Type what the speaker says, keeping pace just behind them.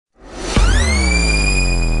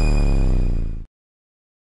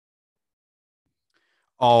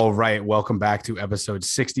All right. Welcome back to episode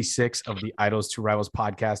 66 of the Idols to Rivals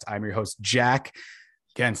podcast. I'm your host, Jack.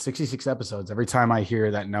 Again, 66 episodes. Every time I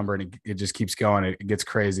hear that number and it just keeps going, it gets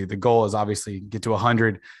crazy. The goal is obviously get to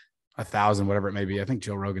 100, 1,000, whatever it may be. I think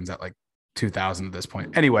Joe Rogan's at like 2,000 at this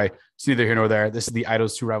point. Anyway, it's neither here nor there. This is the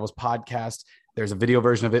Idols to Rivals podcast. There's a video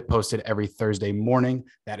version of it posted every Thursday morning.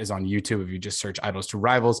 That is on YouTube. If you just search Idols to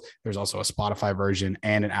Rivals, there's also a Spotify version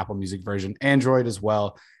and an Apple Music version, Android as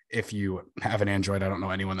well. If you have an Android, I don't know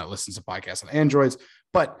anyone that listens to podcasts on Androids,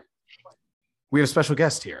 but we have a special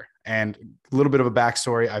guest here and a little bit of a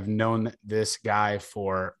backstory. I've known this guy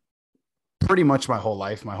for pretty much my whole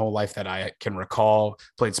life that I can recall,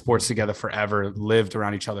 played sports together forever, lived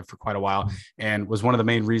around each other for quite a while, and was one of the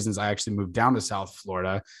main reasons I actually moved down to South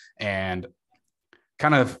Florida. And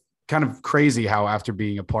kind of crazy how after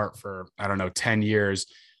being apart for, 10 years,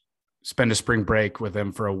 spend a spring break with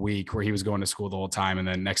him for a week where he was going to school the whole time. And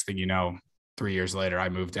then next thing you know, 3 years later, I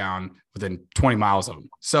moved down within 20 miles of him.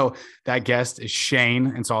 So that guest is Shane.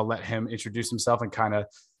 And so I'll let him introduce himself and kind of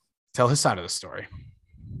tell his side of the story.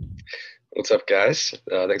 What's up, guys?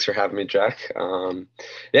 Thanks for having me, Jack.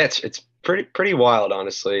 It's pretty wild,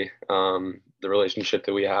 honestly. The relationship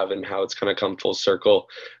that we have and how it's kind of come full circle.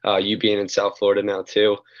 You being in South Florida now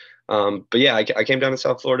too. But yeah, I came down to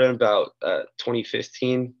South Florida in about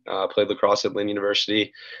 2015, played lacrosse at Lynn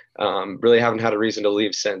University. Really haven't had a reason to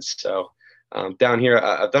leave since. So down here,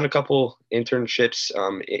 I've done a couple internships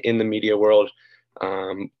in the media world.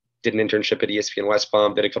 Did an internship at ESPN West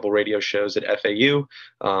Palm, did a couple radio shows at FAU,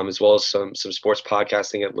 as well as some sports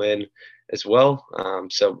podcasting at Lynn as well.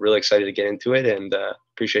 So really excited to get into it and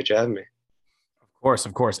appreciate you having me.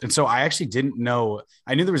 Of course. And so I actually didn't know,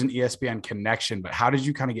 I knew there was an ESPN connection, but how did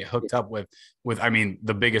you kind of get hooked up with,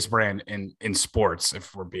 the biggest brand in sports,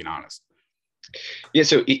 if we're being honest? Yeah,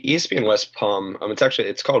 so ESPN West Palm,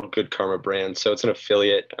 it's called Good Karma Brand. So it's an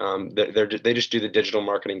affiliate. They just do the digital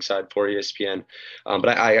marketing side for ESPN.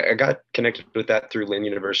 But I got connected with that through Lynn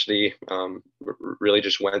University. Really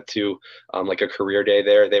just went to like a career day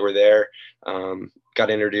there. They were there.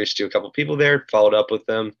 Got introduced to a couple people there, followed up with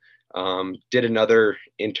them. Did another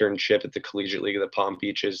internship at the Collegiate League of the Palm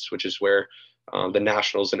Beaches, which is where the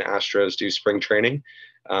Nationals and Astros do spring training.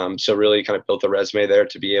 So really kind of built a resume there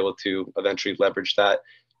to be able to eventually leverage that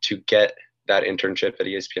to get that internship at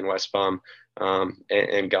ESPN West Palm,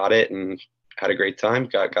 and got it and had a great time.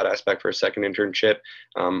 Got asked back for a second internship.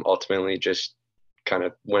 Ultimately just kind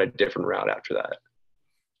of went a different route after that.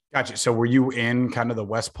 Gotcha. So were you in kind of the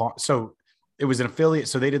West Palm? So it was an affiliate.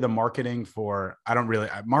 So they did the marketing for,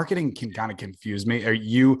 marketing can kind of confuse me. Are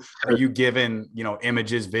you given,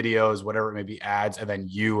 images, videos, whatever it may be, ads, and then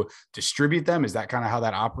you distribute them? Is that kind of how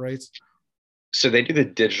that operates? So they do the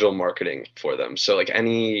digital marketing for them. So it's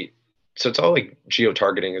all like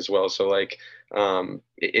geo-targeting as well. So like,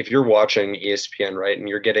 if you're watching ESPN, right, and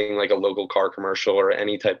you're getting like a local car commercial or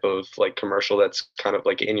any type of like commercial that's kind of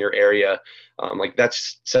like in your area, like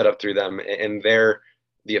that's set up through them, and they're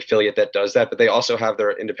the affiliate that does that, but they also have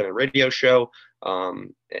their independent radio show,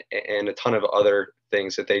 and a ton of other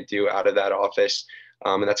things that they do out of that office.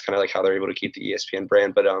 And that's kind of like how they're able to keep the ESPN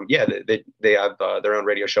brand. But they have their own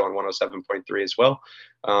radio show on 107.3 as well.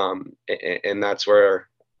 And that's where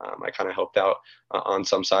I kind of helped out on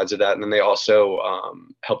some sides of that. And then they also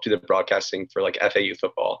helped do the broadcasting for like FAU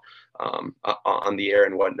football on the air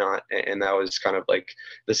and whatnot. And that was kind of like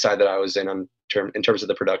the side that I was in terms of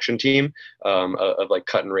the production team, of like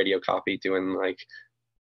cut and radio copy, doing like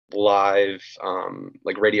live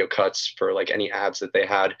like radio cuts for like any ads that they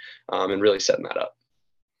had, and really setting that up.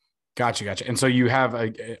 Gotcha. And so you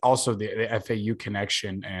have also the FAU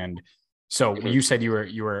connection. And so you said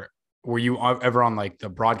were you ever on like the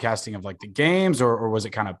broadcasting of like the games, or was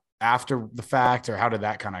it kind of after the fact, or how did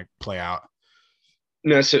that kind of play out?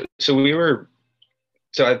 No, so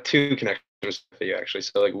I have two connections with FAU actually.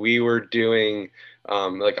 So like we were doing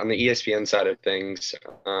like on the ESPN side of things,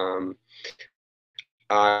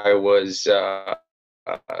 I was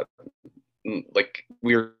like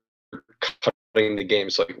we were cutting the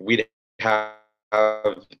games. So like we'd have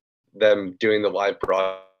them doing the live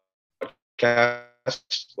broadcast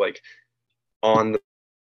like on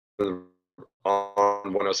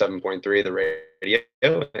 107.3 the radio,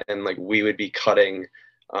 and like we would be cutting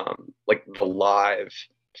like the live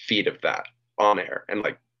feed of that on air and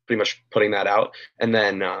like pretty much putting that out. And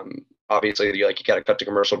then obviously you got to cut to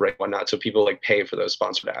commercial break and whatnot, so people like pay for those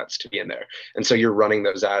sponsored ads to be in there, and so you're running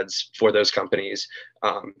those ads for those companies,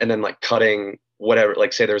 and then like cutting whatever,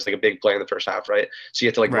 like say there was like a big play in the first half, right? So you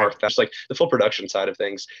have to like Right. mark that's like the full production side of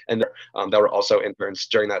things. And that were also interns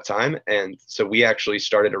during that time. And so we actually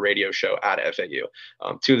started a radio show at FAU.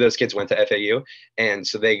 Two of those kids went to FAU, and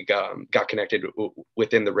so they got connected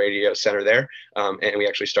within the radio center there. And we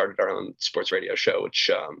actually started our own sports radio show, which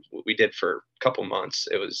we did for a couple months.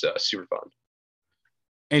 It was super fun.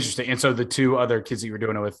 Interesting. And so the two other kids that you were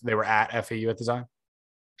doing it with, they were at FAU at the time?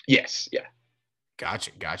 Yes. Yeah.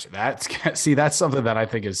 Gotcha. That's something that I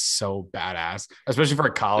think is so badass, especially for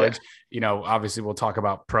a college. Yeah. Obviously we'll talk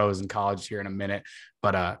about pros in college here in a minute,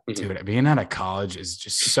 but dude, being at a college is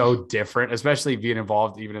just so different, especially being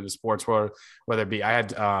involved even in the sports world, whether it be, I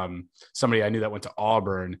had somebody I knew that went to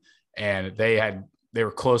Auburn, and they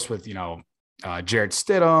were close with, Jarrett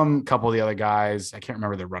Stidham, a couple of the other guys. I can't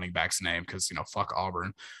remember the running back's name because, fuck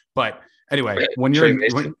Auburn. But anyway, when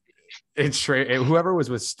whoever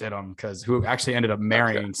was with Stidham, who actually ended up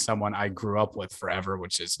marrying someone I grew up with forever,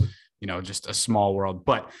 which is, just a small world.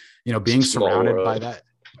 But, being surrounded by that,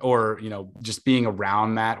 or, just being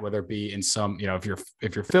around that, whether it be in some, if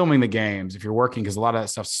you're filming the games, if you're working, because a lot of that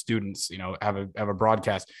stuff, students, have a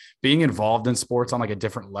broadcast, being involved in sports on like a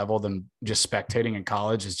different level than just spectating in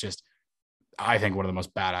college is just, I think, one of the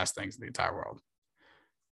most badass things in the entire world.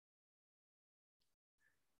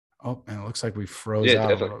 Oh, and it looks like we froze out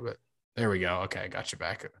definitely. A little bit. There we go. Okay, I got you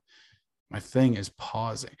back. My thing is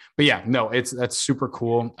pausing, but yeah, no, that's super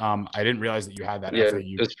cool. I didn't realize that you had that. Yeah,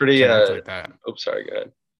 it's pretty. Like that. Oh, sorry. Go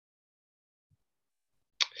ahead.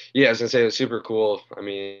 Yeah, I was gonna say it was super cool. I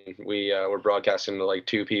mean, we were broadcasting to like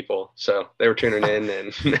 2 people, so they were tuning in,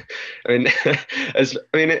 and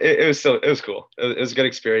it was cool. It was a good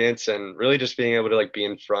experience, and really just being able to like be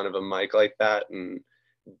in front of a mic like that and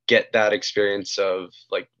get that experience of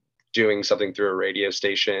like doing something through a radio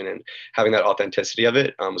station and having that authenticity of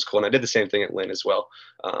it was cool. And I did the same thing at Lynn as well,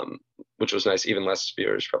 which was nice. Even less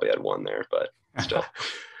viewers, probably had 1 there, but still.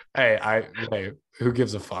 Hey, who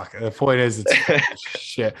gives a fuck? The point is, it's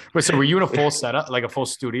shit. But so, were you in a full setup, like a full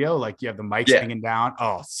studio? Like you have the mics hanging down?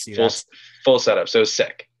 Oh, see, full setup. So it's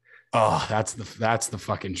sick. Oh, that's the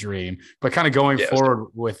fucking dream. But kind of going forward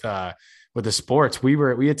with the sports,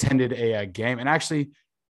 we attended a game, and actually,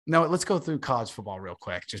 no, let's go through college football real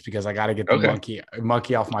quick, just because I got to get the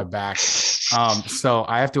monkey off my back. So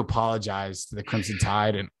I have to apologize to the Crimson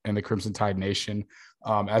Tide and the Crimson Tide Nation.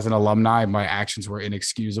 As an alumni, my actions were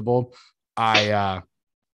inexcusable. I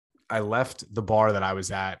left the bar that I was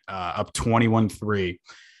at up 21-3,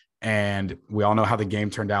 and we all know how the game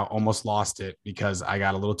turned out. Almost lost it because I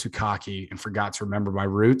got a little too cocky and forgot to remember my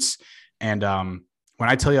roots. And when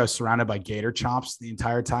I tell you I was surrounded by gator chops the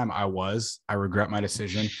entire time, I regret my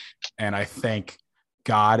decision. And I thank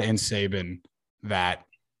God and Saban that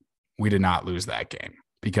we did not lose that game,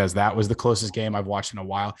 because that was the closest game I've watched in a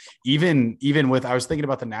while. Even with, I was thinking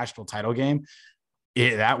about the national title game.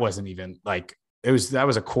 That wasn't even like, that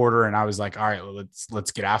was a quarter, and I was like, all right,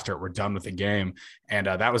 let's get after it. We're done with the game. And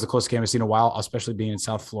that was the closest game I've seen in a while, especially being in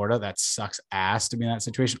South Florida. That sucks ass to be in that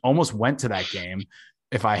situation. Almost went to that game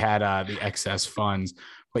if I had the excess funds.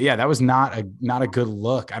 But yeah, that was not a good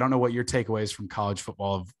look. I don't know what your takeaways from college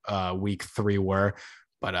football of week 3 were,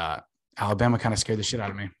 but Alabama kind of scared the shit out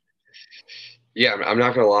of me. Yeah, I'm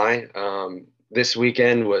not going to lie. This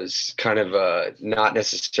weekend was kind of not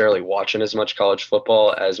necessarily watching as much college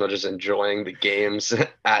football as much as enjoying the games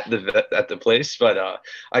at the place. But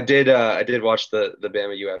I did watch the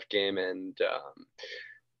Bama UF game, and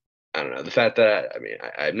I don't know, the fact that,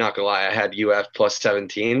 I'm not going to lie, I had UF plus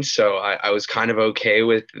 17, so I was kind of okay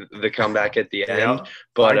with the comeback at the end.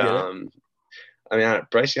 But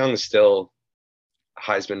Bryce Young is still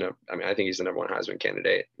Heisman. I think he's the #1 Heisman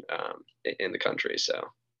candidate in the country. So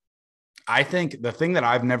I think the thing that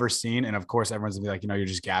I've never seen, and of course everyone's gonna be like, you're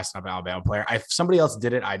just gassing up an Alabama player. If somebody else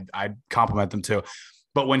did it, I'd compliment them too.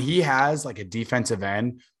 But when he has like a defensive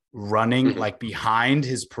end running like behind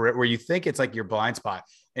his perimeter, where you think it's like your blind spot,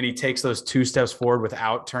 and he takes those 2 steps forward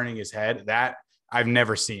without turning his head, that I've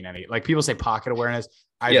never seen any. Like people say pocket awareness.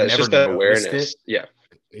 I've never just that noticed awareness. it. Yeah,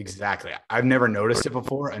 exactly. I've never noticed it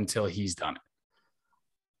before until he's done it.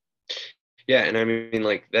 Yeah, and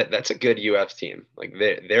like that's a good UF team. Like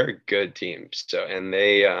they're a good team. So, and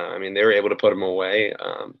they were able to put them away.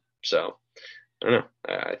 So I don't know.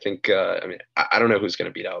 I think I don't know who's going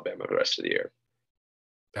to beat Alabama the rest of the year.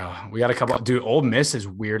 We got a couple. Dude, Ole Miss is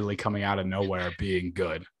weirdly coming out of nowhere being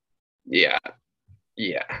good. Yeah.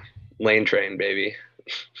 Lane Train, baby.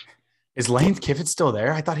 Is Lane Kiffin still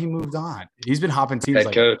there? I thought he moved on. He's been hopping teams head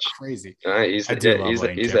like coach. Crazy. He's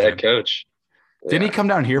the head coach. Didn't he come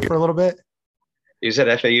down here for a little bit? He was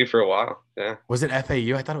at FAU for a while. Yeah. Was it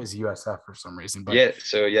FAU? I thought it was USF for some reason. But Yeah.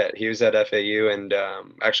 So yeah, he was at FAU, and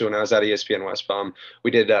actually, when I was at ESPN West Palm,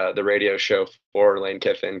 we did the radio show for Lane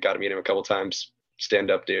Kiffin. Got to meet him a couple times.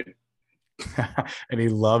 Stand up, dude. and he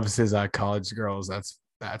loves his college girls. That's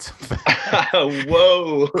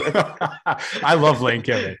Whoa. I love Lane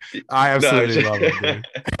Kiffin. I absolutely love him, dude.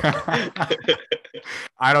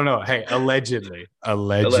 I don't know. Hey, allegedly,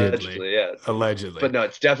 yeah. Allegedly. But no,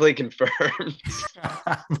 it's definitely confirmed.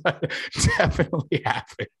 But definitely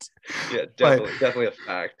happened. Yeah, definitely a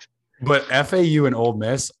fact. But FAU and Ole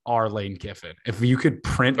Miss are Lane Kiffin. If you could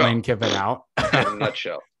print Lane Kiffin out in a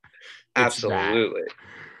nutshell. Absolutely.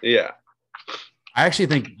 Yeah. I actually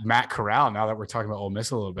think Matt Corral, now that we're talking about Ole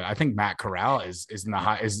Miss a little bit, I think Matt Corral is in the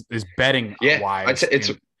high, is betting wise. I'd say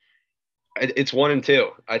it's 1 and 2.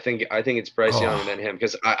 I think it's Bryce Young and then him,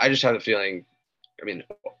 because I just have a feeling. I mean,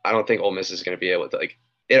 I don't think Ole Miss is going to be able to, like,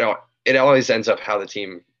 it always ends up how the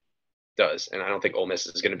team does, and I don't think Ole Miss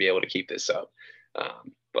is going to be able to keep this up.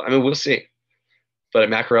 But I mean, we'll see. But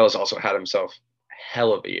Matt Corral has also had himself a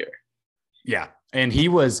hell of a year. Yeah, and he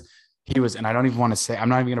was, and I don't even want to say, I'm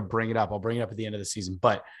not even going to bring it up. I'll bring it up at the end of the season,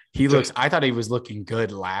 but I thought he was looking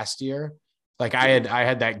good last year. Like I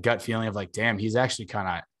had that gut feeling of like, damn, he's actually kind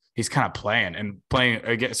of playing,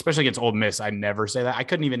 especially against Ole Miss. I never say that. I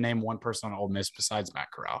couldn't even name one person on Ole Miss besides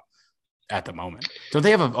Matt Corral at the moment. Don't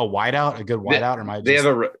they have a wideout, a good wideout? I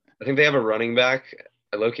think they have a running back.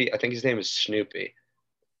 Loki, I think his name is Snoopy.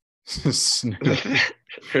 Snoopy.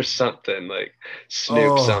 Or something like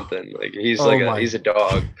Snoop something. Like he's a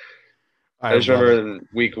dog. I just remember in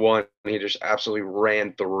week 1, he just absolutely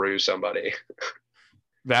ran through somebody.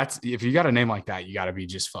 If you got a name like that, you got to be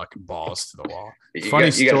just fucking balls to the wall. You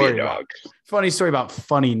gotta be a dog. Funny story about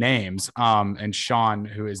funny names. And Sean,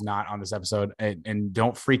 who is not on this episode, and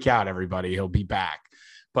don't freak out, everybody, he'll be back.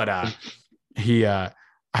 But I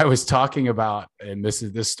was talking about, and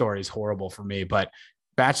this story is horrible for me, but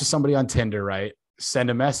matches somebody on Tinder, right? Send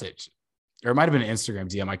a message, or it might have been an Instagram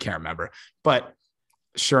DM. I can't remember, but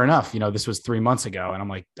sure enough, this was 3 months ago. And I'm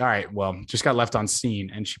like, all right, well, just got left on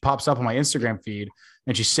scene. And she pops up on my Instagram feed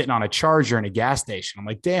and she's sitting on a charger in a gas station. I'm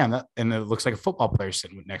like, damn, and it looks like a football player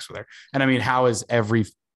sitting next with her. And I mean, how is every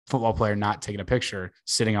football player not taking a picture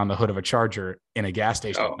sitting on the hood of a charger in a gas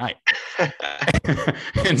station at night?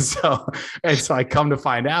 and so I come to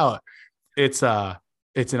find out it's an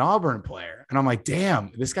Auburn player. And I'm like,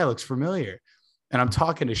 damn, this guy looks familiar. And I'm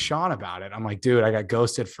talking to Sean about it. I'm like, dude, I got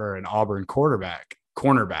ghosted for an Auburn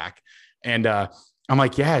cornerback. And I'm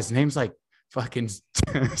like, yeah, his name's like fucking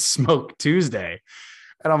Smoke Tuesday.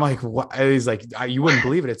 And I'm like, what? He's like, you wouldn't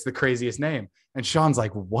believe it. It's the craziest name. And Sean's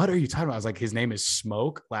like, what are you talking about? I was like, his name is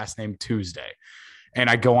Smoke, last name Tuesday. And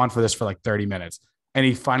I go on for this for like 30 minutes. And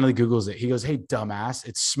he finally Googles it. He goes, hey, dumbass,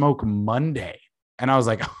 it's Smoke Monday. And I was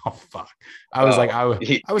like, oh, fuck. I was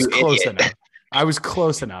I was close enough. I was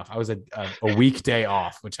close enough. I was a weekday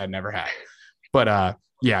off, which I never had. But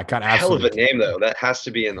yeah, got absolutely. Hell of a name, though. That has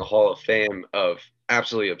to be in the Hall of Fame of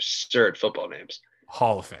absolutely absurd football names.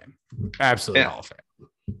 Hall of Fame. Absolutely Hall of Fame.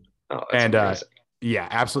 Oh, and amazing. Yeah,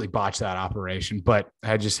 absolutely botched that operation. But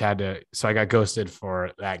I just had to. So I got ghosted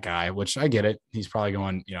for that guy, which I get it. He's probably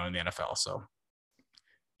going, in the NFL. So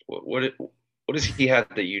what does he have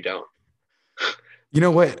that you don't? You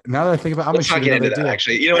know what? Now that I think about it, let's not get into that,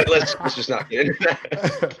 actually. You know what? Let's just not get into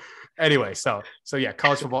that. Anyway, so yeah,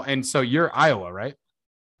 college football. And so you're Iowa, right?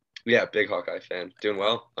 Yeah, big Hawkeye fan. Doing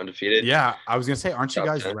well, undefeated. Yeah, I was going to say, aren't you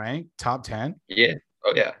guys ranked top 10? Yeah.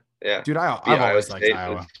 Oh, yeah. Yeah. Dude, I've always liked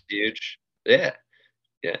Iowa. Huge. Yeah.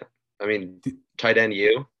 Yeah. I mean, tight end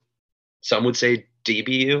U. Some would say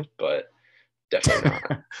DBU, but definitely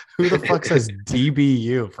not. Who the fuck says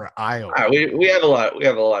DBU for Iowa? We have a lot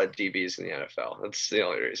of DBs in the NFL. That's the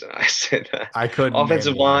only reason I say that. I couldn't.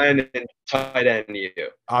 Offensive line and tight end U.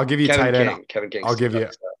 I'll give you tight end. Kevin King. I'll give you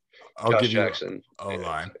Jackson.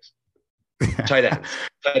 O-line. Tight ends.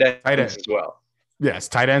 Tight ends as well. Yes,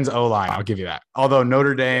 tight ends, O-line. I'll give you that. Although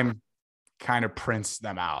Notre Dame kind of prints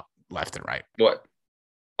them out left and right. What?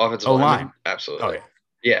 Offensive O-line. Absolutely. Oh,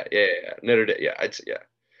 yeah. Yeah. Notre Dame. Yeah, I'd say, yeah.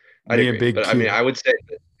 I'd agree. But I mean, I would say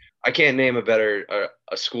that I can't name a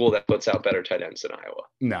school that puts out better tight ends than Iowa.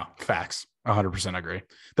 No, facts. 100% agree.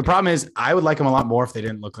 The problem is I would like them a lot more if they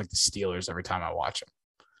didn't look like the Steelers every time I watch them.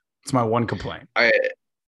 It's my one complaint. I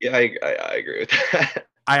agree with that.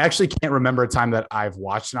 I actually can't remember a time that I've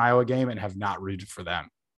watched an Iowa game and have not rooted for them.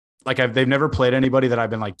 Like they've never played anybody that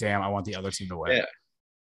I've been like, damn, I want the other team to win. Yeah.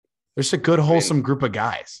 There's a good, wholesome group of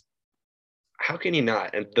guys. How can you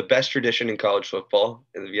not? And the best tradition in college football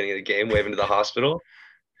in the beginning of the game, waving to the hospital.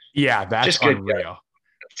 Yeah, that's just unreal.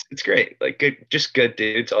 It's great. Like good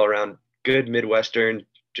dudes all around good Midwestern,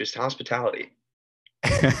 just hospitality.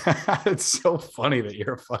 It's so funny that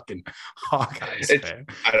you're a fucking Hawkeyes fan.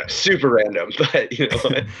 I don't know, super random, but you know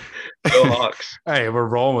what? Go Hawks. Hey, we're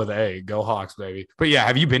rolling with A. Go Hawks, baby. But yeah,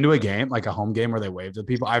 have you been to a game, like a home game where they waved at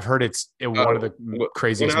people? I've heard it's one of the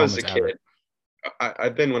craziest moments ever.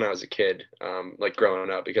 I've been when I was a kid, like growing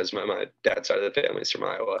up, because my dad's side of the family is from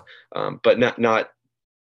Iowa, but not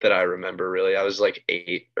that I remember really. I was like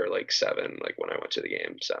 8 or like 7, like when I went to the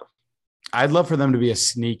game. So I'd love for them to be a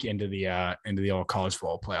sneak into the old college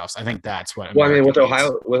football playoffs. I think that's what. Well, I mean, with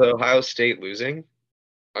Ohio State losing,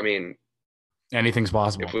 I mean, anything's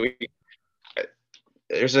possible.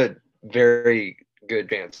 There's a very good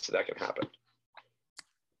chance that can happen.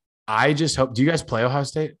 I just hope. Do you guys play Ohio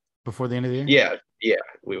State before the end of the year? Yeah,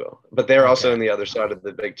 we will. But they're also on the other side of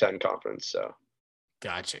the Big Ten conference. So,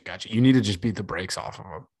 gotcha. You need to just beat the brakes off of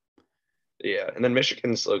them. Yeah, and then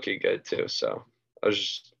Michigan's low-key good too. So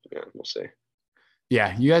we'll see.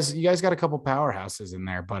 Yeah, you guys got a couple powerhouses in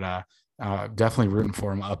there, but definitely rooting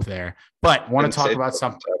for them up there. But want to talk about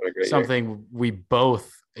something we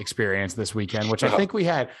both experienced this weekend, which I think we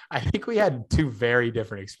had 2 very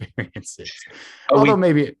different experiences. Although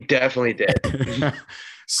maybe definitely did.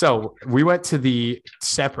 So we went to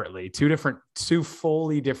separately, two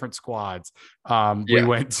fully different squads. We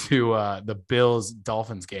went to the Bills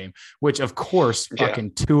Dolphins game, which of course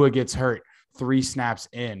fucking Tua gets hurt 3 snaps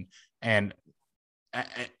in, and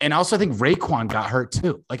also I think Raekwon got hurt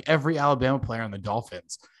too. Like every Alabama player on the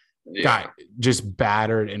Dolphins got just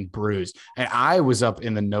battered and bruised. And I was up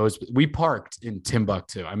in the nose. We parked in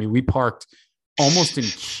Timbuktu. I mean, we parked almost in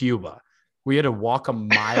Cuba. We had to walk a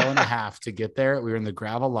mile and a half to get there. We were in the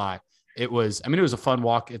gravel lot. It was a fun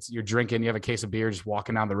walk. You're drinking, you have a case of beer, just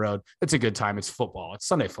walking down the road. It's a good time. It's football. It's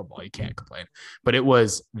Sunday football. You can't complain. But it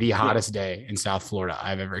was the hottest day in South Florida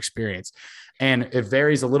I've ever experienced. And it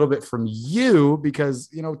varies a little bit from you because,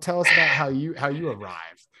 tell us about how you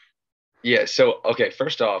arrived. Yeah. So, okay.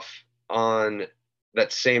 First off, on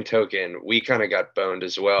that same token, we kind of got boned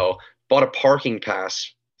as well. Bought a parking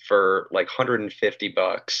pass for like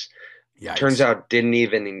 $150. Yikes. Turns out didn't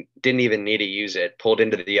even need to use it. Pulled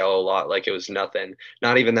into the yellow lot like it was nothing.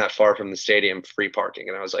 Not even that far from the stadium, free parking.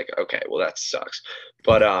 And I was like, okay, well that sucks.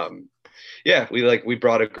 But we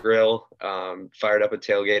brought a grill, fired up a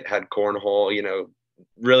tailgate, had cornhole.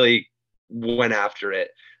 Really went after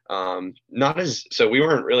it. So we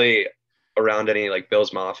weren't really around any like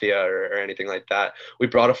Bills Mafia or anything like that. We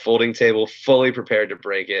brought a folding table, fully prepared to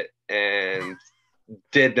break it, and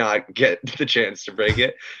did not get the chance to break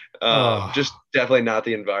it. Just definitely not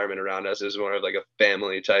the environment around us. It was more of like a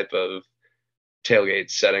family type of tailgate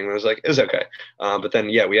setting. It was okay. But then,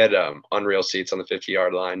 we had unreal seats on the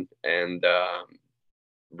 50-yard line, and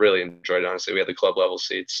really enjoyed it, honestly. We had the club level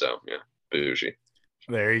seats. So, bougie.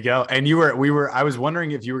 There you go. And I was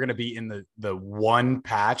wondering if you were going to be in the one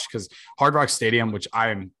patch, because Hard Rock Stadium, which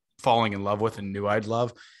I'm falling in love with and knew I'd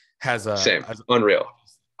love, has unreal.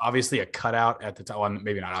 Obviously a cutout at the top. Well,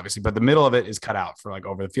 maybe not obviously, but the middle of it is cut out for like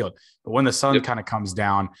over the field. But when the sun kind of comes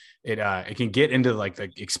down, it can get into like the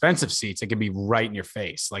expensive seats. It can be right in your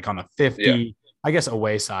face, like on the 50, I guess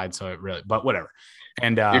away side. So but whatever.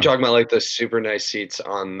 And you're talking about like the super nice seats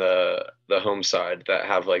on the home side that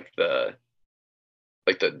have like the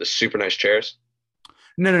super nice chairs.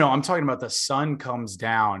 No. I'm talking about the sun comes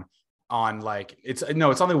down on like it's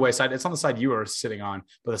on the way side. It's on the side you were sitting on,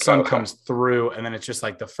 but the sun comes through, and then it's just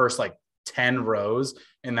like the first like 10 rows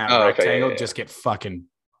in that rectangle just get fucking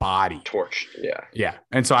bodied, torched. Yeah.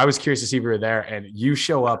 And so I was curious to see if you were there, and you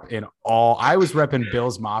show up in all. I was repping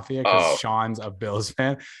Bills Mafia because Sean's a Bills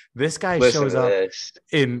fan. This guy shows up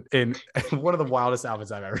in one of the wildest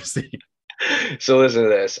outfits I've ever seen. So listen to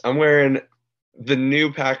this. I'm wearing the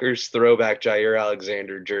new Packers throwback Jair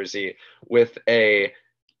Alexander jersey with a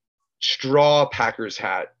straw Packers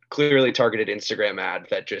hat, clearly targeted Instagram ad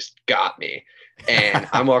that just got me. And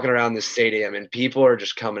I'm walking around the stadium and people are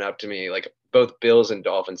just coming up to me, like both Bills and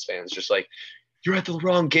Dolphins fans, just like, you're at the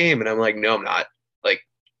wrong game. And I'm like, no, I'm not. Like,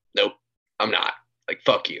 nope, I'm not. Like,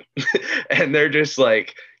 fuck you. And they're just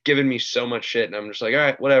like giving me so much shit. And I'm just like, all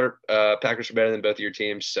right, whatever. Packers are better than both of your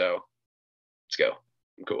teams. So let's go.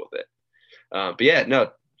 I'm cool with it. But yeah, no.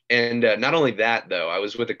 And not only that, though, I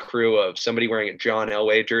was with a crew of somebody wearing a John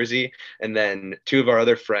Elway jersey, and then 2 of our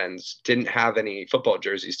other friends didn't have any football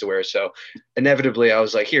jerseys to wear. So inevitably, I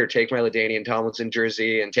was like, here, take my LaDainian Tomlinson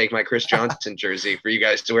jersey and take my Chris Johnson jersey for you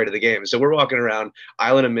guys to wear to the game. So we're walking around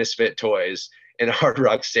Island of Misfit Toys in Hard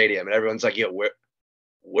Rock Stadium, and everyone's like, yo,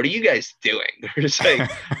 what are you guys doing? We're just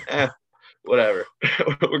like, whatever.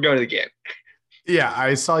 We're going to the game. Yeah,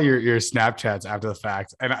 I saw your Snapchats after the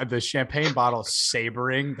fact, and the champagne bottle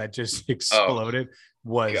sabering that just Oh exploded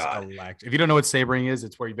was God. electric. If you don't know what sabering is,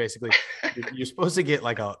 it's where you basically you're supposed to get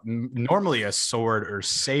like normally a sword or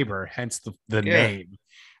saber, hence the Yeah. name,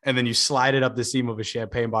 and then you slide it up the seam of a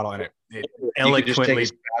champagne bottle, and it You could just take a eloquently.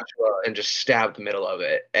 spatula and just stab the middle of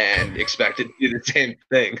it and expect it to do the same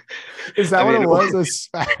thing. Is that I what it mean, was? A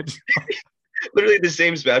spatula? literally the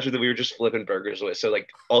same spatula that we were just flipping burgers with. So like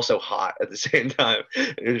also hot at the same time.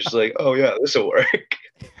 And you're just like, oh yeah, this will work.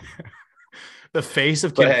 The face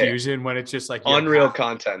of But hey, confusion when it's just like you have unreal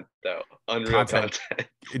content though. Unreal content.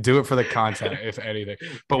 content. Do it for the content, if anything.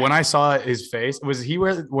 But when I saw his face, was he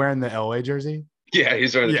wearing the LA jersey? Yeah,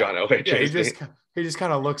 he's wearing the Yeah, John Elway yeah. jersey. He just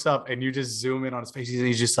kind of looks up, and you just zoom in on his face.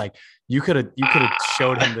 He's just like, you could have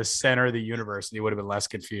showed him the center of the universe, and he would have been less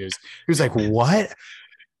confused. He was like, "What?"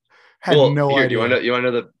 Had Well, no here, do idea. you want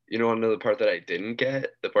to know the part that I didn't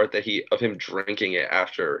get? The part that he of him drinking it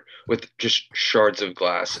after with just shards of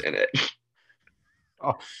glass in it.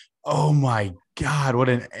 Oh, oh my god, what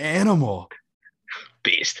an animal!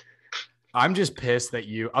 Beast. I'm just pissed that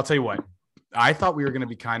you. I'll tell you what. I thought we were going to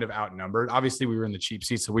be kind of outnumbered. Obviously, we were in the cheap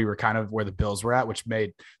seats, so we were kind of where the Bills were at, which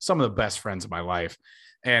made some of the best friends of my life.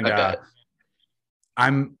 And I bet.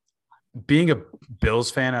 I'm being a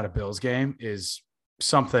Bills fan at a Bills game is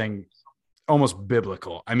something almost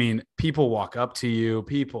biblical. I mean, people walk up to you,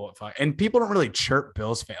 and people don't really chirp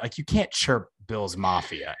Bills fan. Like you can't chirp Bills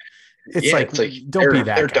Mafia. It's Yeah, like, it's like don't be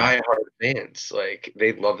they're that guy. diehard fans. Like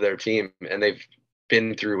they love their team and they've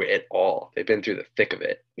been through it all. They've been through the thick of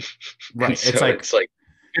it. And Right. It's so like, it's like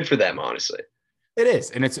good for them, honestly. it is.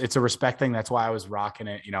 And it's a respect thing. That's why I was rocking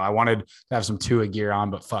it. I wanted to have some Tua gear on,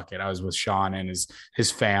 but fuck it. I was with Sean and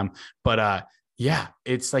his fam. But yeah,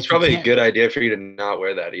 it's It's like you probably a can't. good idea for you to not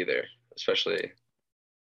wear that either, especially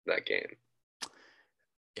that game.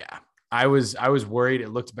 Yeah. I was worried. It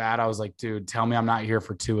looked bad. I was like, dude, tell me I'm not here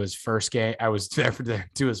for Tua's first game. I was there for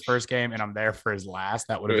Tua's first game and I'm there for his last.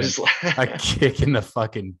 That would It have been was a kick in the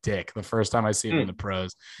fucking dick the first time I see him in Hmm. the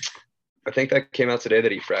pros. I think that came out today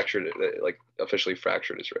that he fractured it, like officially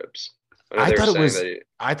fractured his ribs. I know I they were thought it saying was that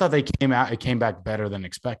I thought it came back better than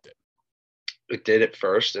expected. it did it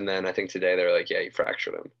first, and then I think today they were like, yeah, he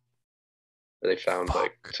fractured him. They found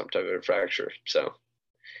like Fuck. some type of fracture. So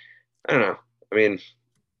I don't know. I mean,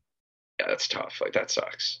 yeah, that's tough. Like that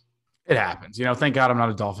sucks. It happens. Thank God I'm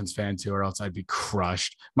not a Dolphins fan too, or else I'd be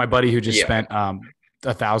crushed. My buddy who just Yeah, spent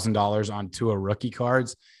 $1,000 on Tua rookie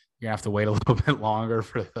cards, you're gonna have to wait a little bit longer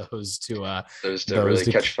for those those to those really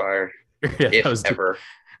to catch fire, yeah, if those to ever.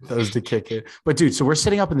 those to kick it. But dude, so we're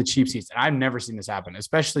sitting up in the cheap seats, and I've never seen this happen,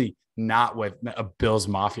 especially not with a Bills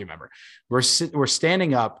Mafia member. We're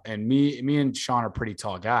standing up, and me and Sean are pretty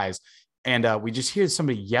tall guys, and we just hear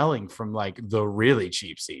somebody yelling from like the really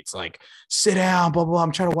cheap seats, like "Sit down, blah blah, blah.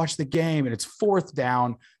 I'm trying to watch the game," and it's fourth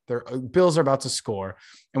down. Their Bills are about to score,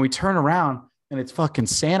 and we turn around, and it's fucking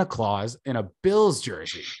Santa Claus in a Bills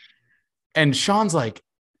jersey, and Sean's like,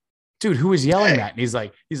 dude, who was yelling Hey, that? And he's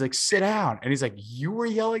like, sit down. And he's like, you were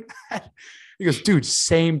yelling that? He goes, dude,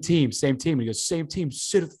 same team, same team. And he goes, same team,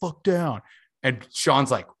 sit the fuck down. And Sean's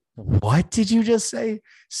like, what did you just say?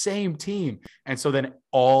 Same team. And so then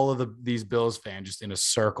all of these Bills fans just in a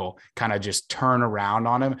circle kind of just turn around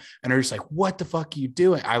on him and are just like, what the fuck are you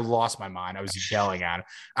doing? I lost my mind. I was yelling at him.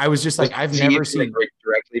 I was just like, I've was he never like seen. right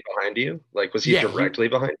directly behind you? Like, was he Yeah, he directly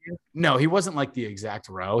behind you? no, he wasn't like the exact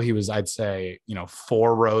row. He was, I'd say,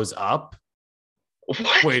 4 rows up,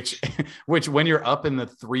 What? which when you're up in the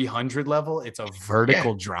 300 level, it's a Yeah,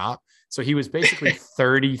 vertical drop. So he was basically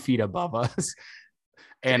 30 feet above us.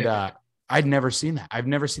 And damn. I'd never seen that. I've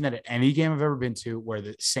never seen that at any game I've ever been to where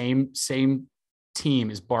the same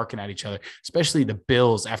team is barking at each other, especially the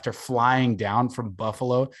Bills after flying down from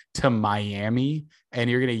Buffalo to Miami. And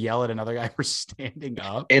you're going to yell at another guy for standing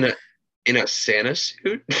up. In a Santa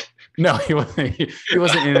suit. No, he wasn't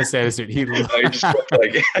in a Santa suit. He I just looked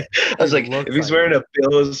like I was like, looked if he's like wearing a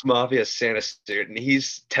Bills Mafia Santa suit and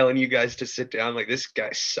he's telling you guys to sit down, like this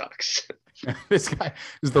guy sucks. this guy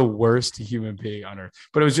is the worst human being on earth.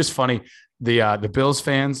 But it was just funny. The Bills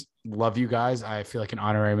fans love you guys. I feel like an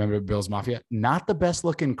honorary member of Bills Mafia. Not the best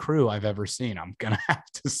looking crew I've ever seen. I'm gonna have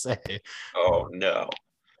to say. Oh no,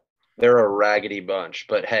 they're a raggedy bunch.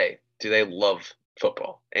 But hey, do they love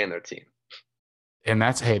football and their team? And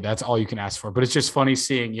that's all you can ask for. But it's just funny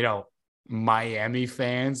seeing Miami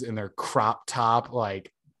fans in their crop top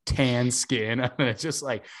like tan skin, and it's just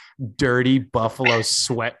like dirty buffalo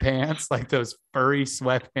sweatpants, like those furry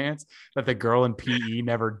sweatpants that the girl in PE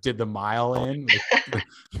never did the mile in,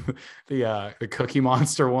 the Cookie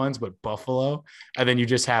Monster ones, but buffalo. And then you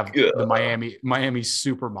just have the Miami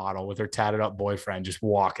supermodel with her tatted up boyfriend just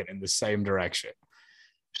walking in the same direction.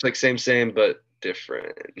 It's like same, but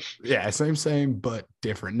different. Yeah, same, but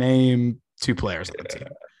different name. 2 players on the team.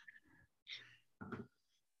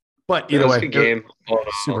 But either way, good game.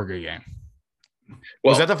 Super good game.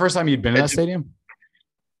 Well, was that the first time you'd been in that stadium?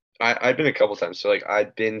 I'd been a couple times. So like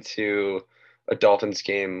I'd been to a Dolphins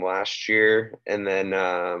game last year, and then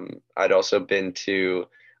I'd also been to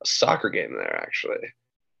a soccer game there actually.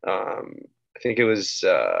 I think it was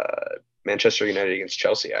Manchester United against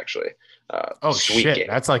Chelsea actually. Oh shit! Game.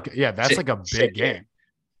 That's like a big game.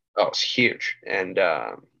 Oh, it's huge, and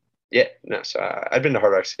so I've been to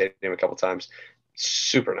Hard Rock Stadium a couple times.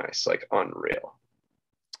 Super nice, like unreal.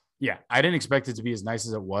 Yeah, I didn't expect it to be as nice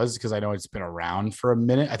as it was because I know it's been around for a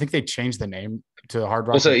minute. I think they changed the name to Hard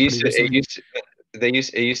Rock. Well, so it used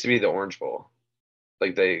to be the Orange Bowl.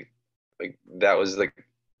 That was like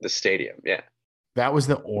the stadium. Yeah. That was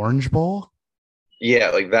the Orange Bowl? Yeah,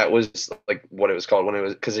 like that was like what it was called when it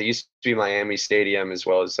was, because it used to be Miami Stadium as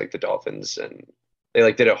well as like the Dolphins, and they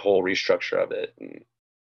like did a whole restructure of it. And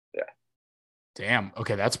yeah. Damn.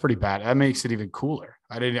 Okay, that's pretty bad. That makes it even cooler.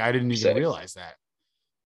 I didn't even realize that.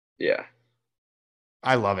 Yeah.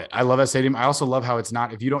 I love it. I love that stadium. I also love how it's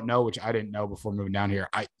not, if you don't know, which I didn't know before moving down here,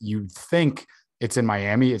 you think it's in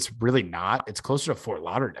Miami. It's really not. It's closer to Fort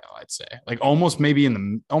Lauderdale, I'd say. Like almost maybe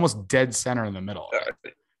almost dead center in the middle.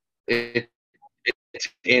 It's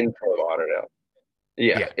in Fort Lauderdale.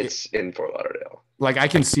 Yeah, it's in Fort Lauderdale. Like I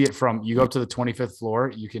can see it from, you go up to the 25th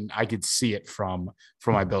floor, I could see it from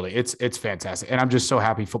my building. It's fantastic. And I'm just so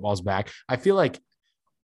happy football's back. I feel like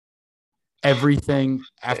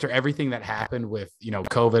after everything that happened with,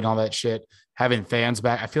 COVID and all that shit, having fans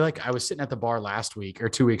back, I feel like I was sitting at the bar last week or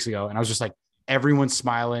 2 weeks ago, and I was just like, everyone's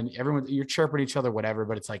smiling, you're chirping each other, whatever.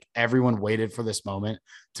 But it's like, everyone waited for this moment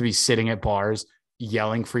to be sitting at bars,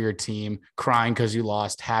 yelling for your team, crying because you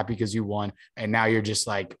lost, happy because you won. And now you're just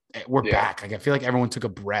like, we're back. Like, I feel like everyone took a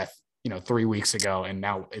breath, 3 weeks ago, and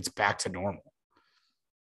now it's back to normal.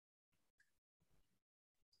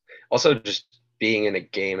 Also, just being in a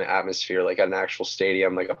game atmosphere, like an actual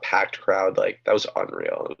stadium, like a packed crowd, like that was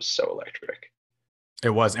unreal. It was so electric. It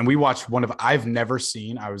was. And we watched I've never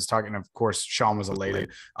seen, I was talking, of course, Sean was elated.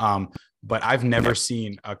 But I've never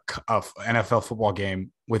seen a NFL football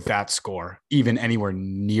game with that score, even anywhere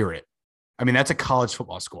near it. I mean, that's a college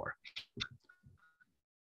football score.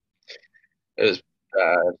 It was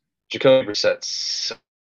Jacoby Brissett.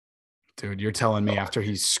 Dude, you're telling me after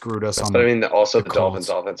he screwed us on. But I mean, also the Dolphins'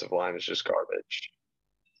 offensive line is just garbage.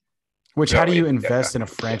 Which, how do you invest in a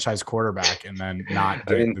franchise quarterback and then not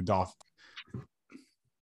get the Dolphins?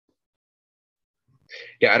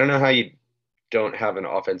 Yeah, I don't know how you don't have an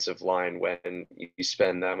offensive line when you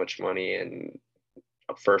spend that much money and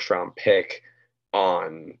a first round pick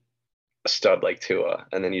on a stud like Tua,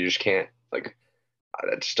 and then you just can't, like,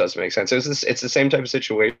 that just doesn't make sense. It's the same type of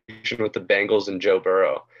situation with the Bengals and Joe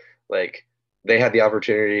Burrow. Like, they had the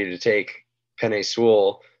opportunity to take Penei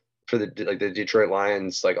Sewell for the Detroit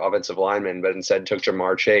Lions, like, offensive lineman, but instead took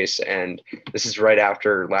Jamar Chase. And this is right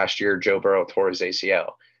after last year Joe Burrow tore his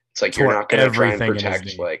ACL. It's like, you're not going to try and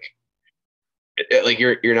protect,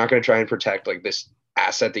 you're not going to try and protect like this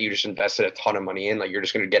asset that you just invested a ton of money in. Like, you're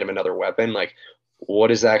just going to get him another weapon. Like,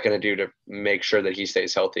 what is that going to do to make sure that he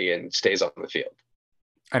stays healthy and stays on the field?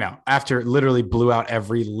 I know, after literally blew out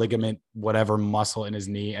every ligament, whatever muscle in his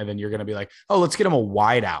knee. And then you're going to be like, oh, let's get him a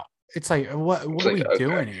wide out. It's like, what are we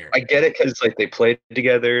doing here? I get it, because like they played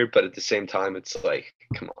together, but at the same time, it's like,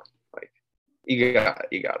 come on, like you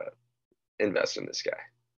gotta invest in this guy.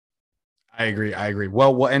 I agree.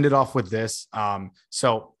 Well, we'll end it off with this.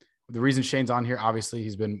 So the reason Shane's on here, obviously,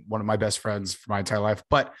 he's been one of my best friends for my entire life,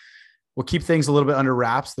 but we'll keep things a little bit under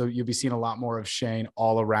wraps, though. You'll be seeing a lot more of Shane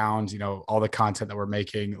all around, all the content that we're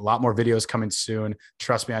making, a lot more videos coming soon.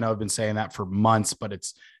 Trust me, I know I've been saying that for months, but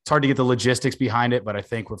it's hard to get the logistics behind it, but I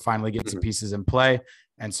think we're finally getting some pieces in play.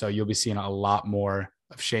 And so you'll be seeing a lot more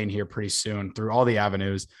of Shane here pretty soon through all the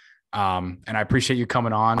avenues. And I appreciate you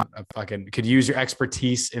coming on. I fucking could use your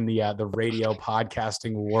expertise in the radio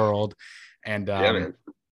podcasting world, and man.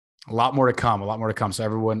 a lot more to come. So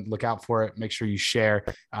everyone look out for it. Make sure you share.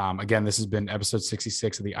 Again, this has been episode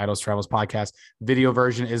 66 of the Idols to Rivals podcast. Video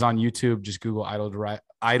version is on YouTube. Just Google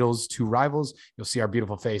Idols to Rivals. You'll see our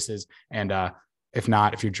beautiful faces. And if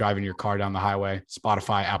not, if you're driving your car down the highway,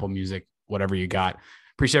 Spotify, Apple Music, whatever you got.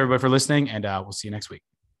 Appreciate everybody for listening, and we'll see you next week.